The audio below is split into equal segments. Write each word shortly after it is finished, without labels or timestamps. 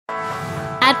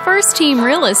At First Team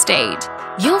Real Estate,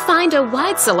 you'll find a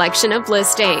wide selection of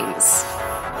listings.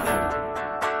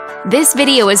 This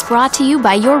video is brought to you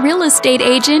by your real estate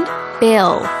agent,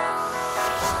 Bill.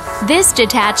 This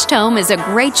detached home is a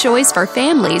great choice for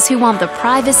families who want the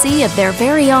privacy of their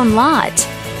very own lot,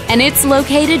 and it's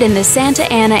located in the Santa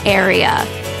Ana area.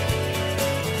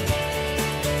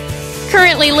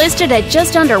 Currently listed at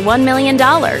just under $1 million.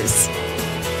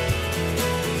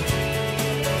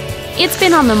 It's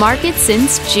been on the market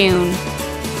since June.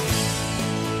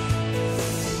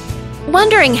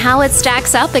 Wondering how it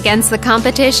stacks up against the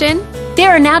competition?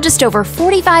 There are now just over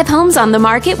 45 homes on the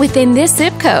market within this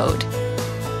zip code.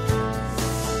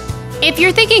 If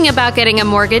you're thinking about getting a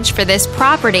mortgage for this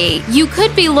property, you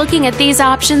could be looking at these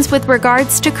options with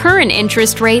regards to current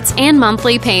interest rates and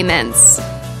monthly payments.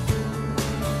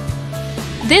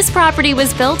 This property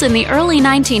was built in the early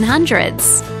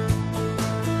 1900s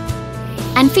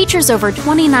and features over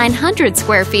 2,900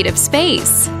 square feet of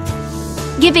space,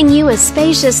 giving you a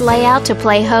spacious layout to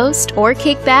play host or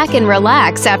kick back and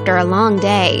relax after a long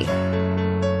day.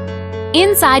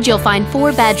 Inside, you'll find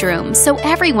 4 bedrooms, so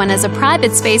everyone has a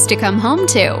private space to come home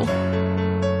to,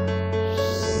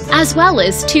 as well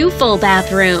as 2 full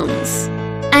bathrooms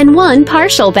and 1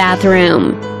 partial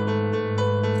bathroom.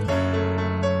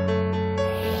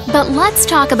 But let's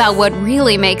talk about what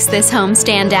really makes this home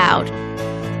stand out.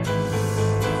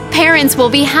 Parents will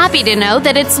be happy to know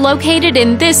that it's located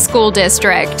in this school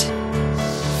district.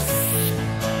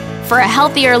 For a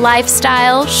healthier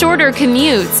lifestyle, shorter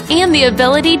commutes, and the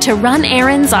ability to run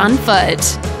errands on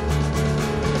foot.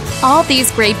 All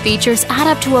these great features add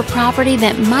up to a property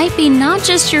that might be not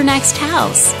just your next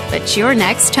house, but your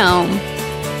next home.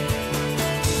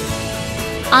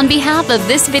 On behalf of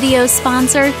this video's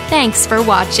sponsor, thanks for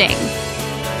watching.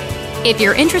 If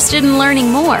you're interested in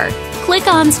learning more, click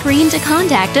on screen to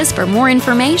contact us for more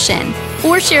information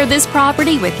or share this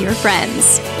property with your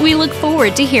friends. We look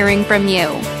forward to hearing from you.